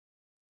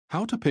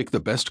How to Pick the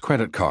Best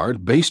Credit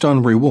Card Based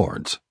on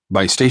Rewards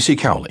by Stacy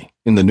Cowley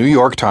in the New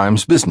York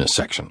Times Business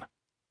section.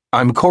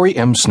 I'm Corey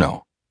M.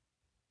 Snow.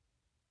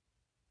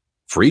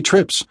 Free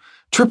trips,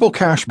 triple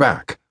cash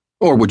back,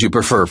 or would you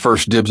prefer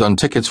first dibs on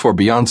tickets for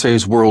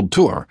Beyoncé's world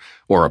tour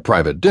or a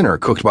private dinner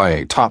cooked by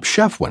a top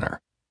chef winner?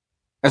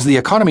 As the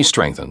economy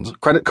strengthens,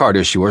 credit card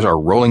issuers are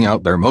rolling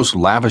out their most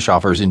lavish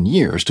offers in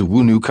years to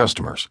woo new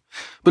customers.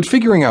 But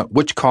figuring out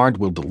which card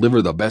will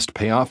deliver the best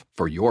payoff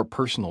for your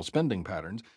personal spending patterns